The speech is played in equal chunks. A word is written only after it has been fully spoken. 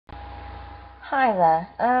Hi there,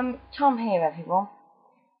 Tom here everyone.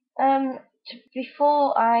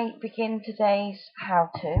 Before I begin today's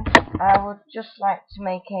how-to, I would just like to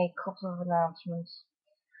make a couple of announcements.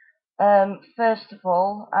 First of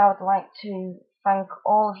all, I would like to thank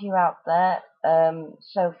all of you out there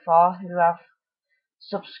so far who have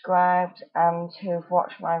subscribed and who have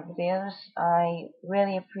watched my videos. I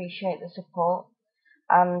really appreciate the support,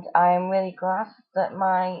 and I am really glad that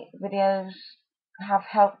my videos have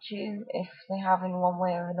helped you if they have in one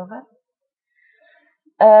way or another.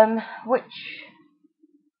 Which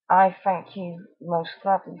I thank you most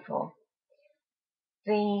gladly for.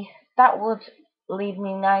 That would lead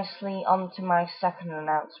me nicely onto my second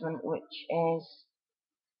announcement, which is,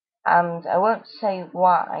 and I won't say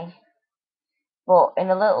why, but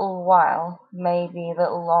in a little while, maybe a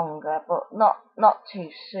little longer, but not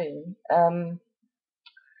too soon,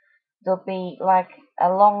 there'll be like a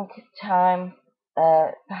long time,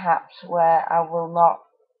 perhaps, where I will not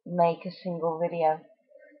make a single video.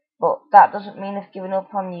 But that doesn't mean I've given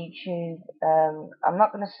up on YouTube. I'm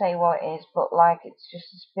not going to say what it is, but like it's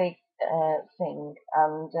just this big thing,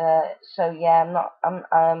 and so yeah,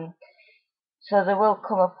 so there will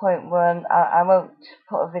come a point where I won't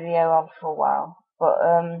put a video on for a while. But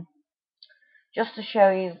just to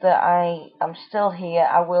show you that I'm still here,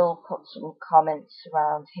 I will put some comments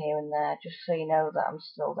around here and there, just so you know that I'm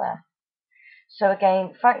still there. So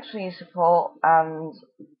again, thanks for your support, and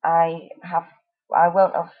I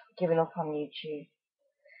won't have given up on YouTube,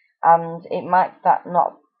 and it might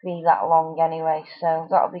not be that long anyway, so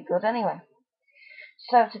that'll be good anyway.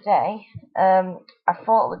 So today, I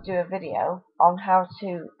thought I would do a video on how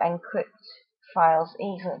to encrypt files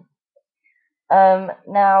easily.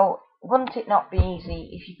 Now, wouldn't it not be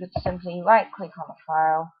easy if you could simply right-click on a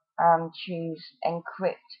file and choose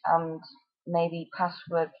Encrypt and maybe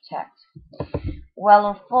Password Protect? Well,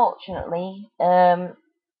 unfortunately,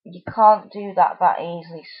 you can't do that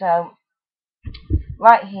easily. So,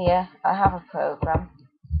 right here, I have a program.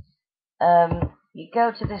 You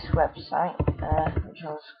go to this website, which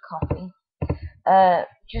I'll copy.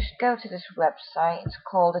 Just go to this website. It's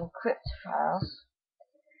called Encrypt Files,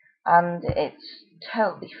 and it's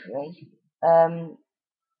totally free.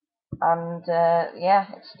 Yeah,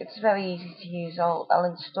 it's very easy to use. I'll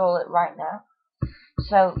install it right now.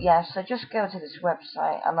 So yeah, so just go to this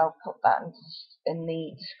website, and I'll put that in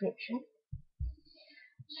the description.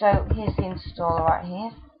 So here's the installer right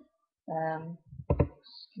here.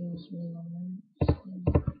 Excuse me one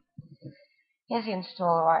minute. Here's the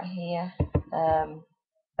installer right here.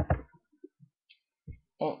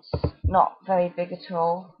 It's not very big at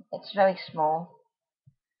all. It's very small,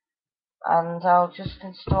 and I'll just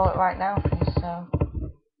install it right now for you.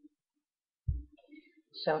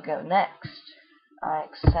 So go next. I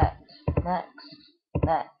accept.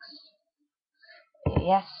 Next.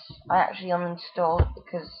 Yes, I actually uninstalled it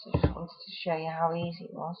because I just wanted to show you how easy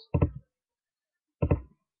it was.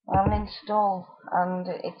 I'm installed, and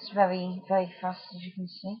it's very fast, as you can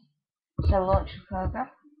see. So launch the program.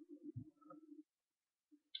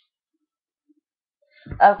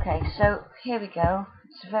 Okay, so here we go.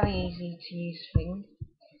 It's a very easy to use thing.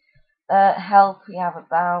 Help, we have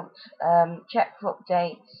about, check for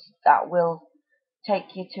updates. That will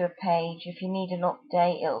take you to a page. If you need an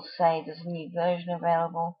update, it'll say there's a new version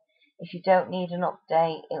available. If you don't need an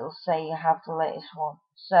update, it'll say you have the latest one.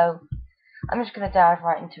 So I'm just going to dive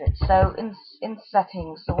right into it. So in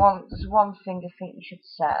settings, there's one thing I think you should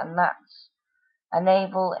set, and that's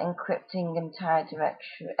enable encrypting entire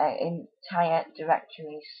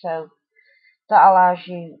directories. So that allows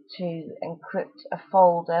you to encrypt a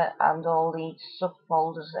folder and all the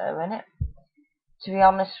subfolders that are in it. To be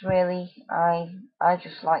honest, really, I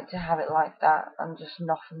just like to have it like that and just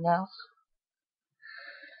nothing else.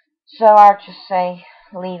 So I'd just say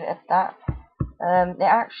leave it at that. It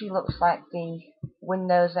actually looks like the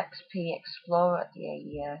Windows XP Explorer at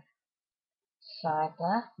the side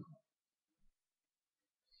there.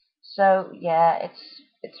 So yeah,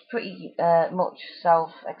 it's pretty much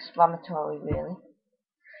self-explanatory, really.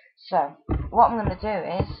 So what I'm going to do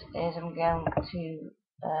is I'm going to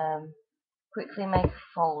quickly make a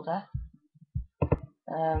folder.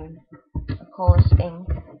 I'll call this ink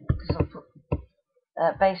because I'll put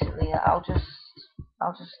basically I'll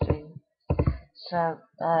just do so.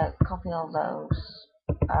 Copy all those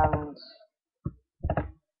and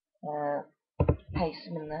paste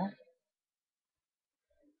them in there.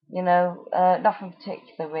 You know, nothing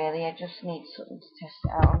particular really. I just need something to test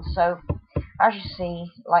it out on. So as you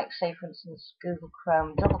see, like say for instance Google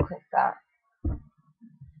Chrome, double click that,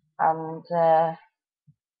 and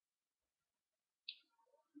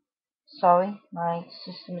sorry, my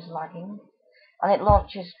system is lagging. and it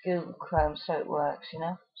launches Google Chrome, so it works, you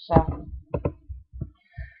know.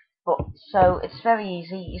 So it's very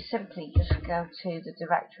easy. You simply just go to the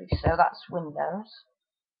directory. So that's Windows,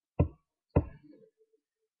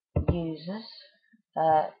 users,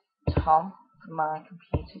 Tom for my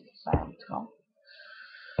computer because I am Tom,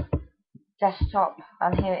 desktop,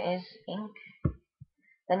 and here it is, ink.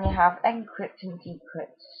 Then you have encrypt and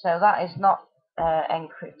decrypt. So that is not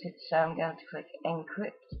encrypted, so I'm going to click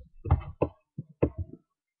encrypt,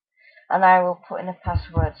 and I will put in a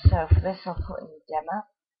password. So for this I'll put in demo,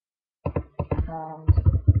 and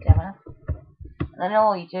demo. And then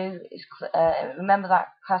all you do is remember that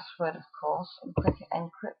password, of course, and click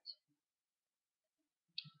encrypt.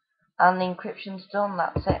 And the encryption's done,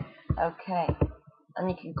 that's it. Okay. And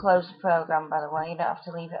you can close the program, by the way, you don't have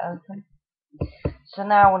to leave it open. So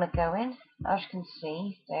now I want to go in. As you can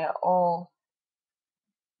see, they are all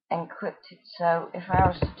encrypted. So if I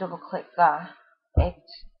was to double click that, it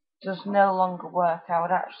does no longer work. I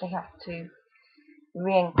would actually have to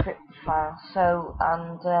re-encrypt the file. So,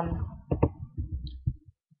 and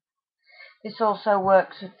this also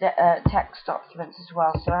works with text documents as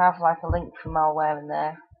well. So I have like a link for malware in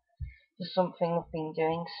there. Just something I've been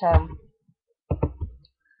doing. So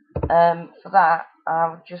for that,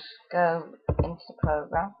 I'll just go into the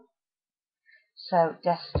program. So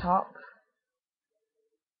desktop,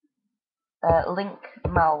 link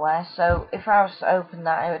malware. So if I was to open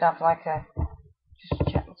that, it would have like a,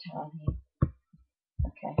 just check the time here.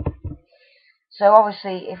 Okay. So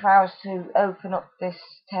obviously, if I was to open up this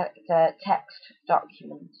text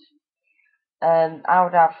document, I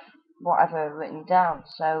would have whatever written down.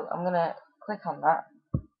 So I'm gonna click on that.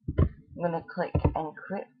 I'm gonna click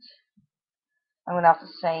encrypt. I'm gonna have the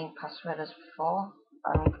same password as before.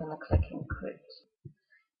 I'm gonna click encrypt.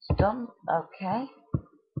 It's done. Okay.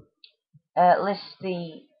 List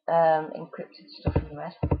the encrypted stuff in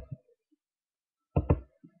red.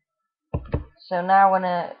 So now when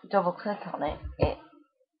I double click on it,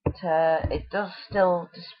 it does still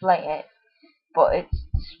display it, but it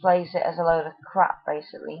displays it as a load of crap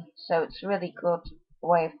basically. So it's a really good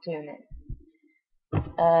way of doing it.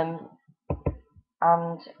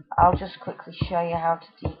 And I'll just quickly show you how to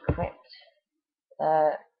decrypt.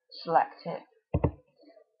 Select it,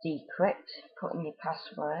 decrypt, put in your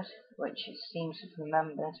password, which it seems to have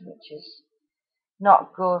remembered, which is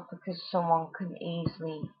not good because someone can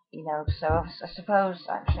easily, you know. So I suppose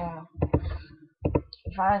actually,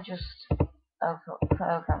 if I just open up the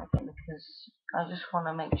program again, because I just want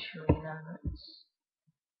to make sure you know that it's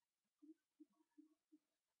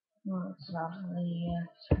not the.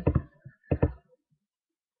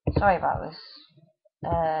 Sorry about this.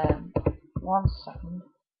 1 second.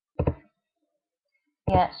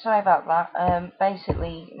 Yeah, sorry about that.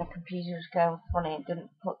 Basically, the computer was going funny. It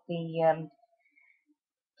didn't put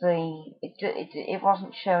it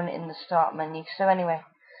wasn't shown in the start menu. So anyway,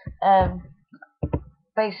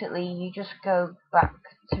 basically you just go back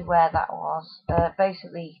to where that was.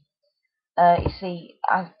 Basically, you see,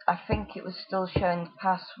 I think it was still showing the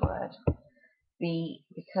password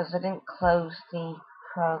because I didn't close the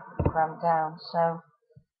program down. So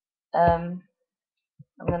I'm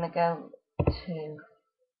gonna go to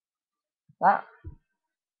that.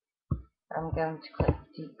 I'm going to click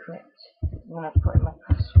decrypt. I'm going to put in my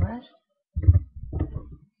password.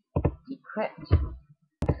 Decrypt.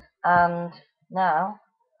 And now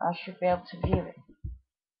I should be able to view it.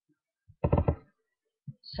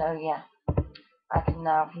 So yeah, I can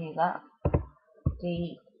now view that.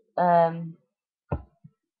 The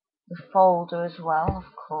folder as well,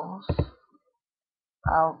 of course.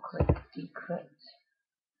 I'll click decrypt.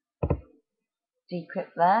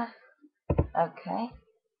 Decrypt there. Okay.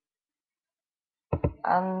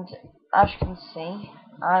 And as you can see,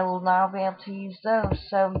 I will now be able to use those.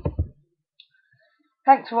 So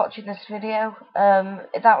thanks for watching this video.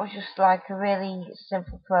 That was just like a really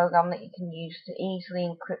simple program that you can use to easily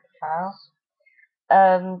encrypt files.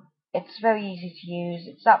 It's very easy to use.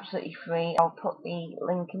 It's absolutely free. I'll put the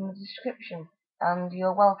link in the description, and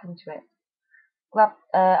you're welcome to it.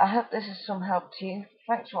 I hope this is some help to you.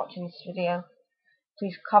 Thanks for watching this video.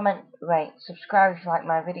 Please comment, rate, subscribe if you like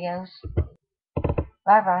my videos.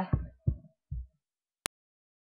 Bye bye.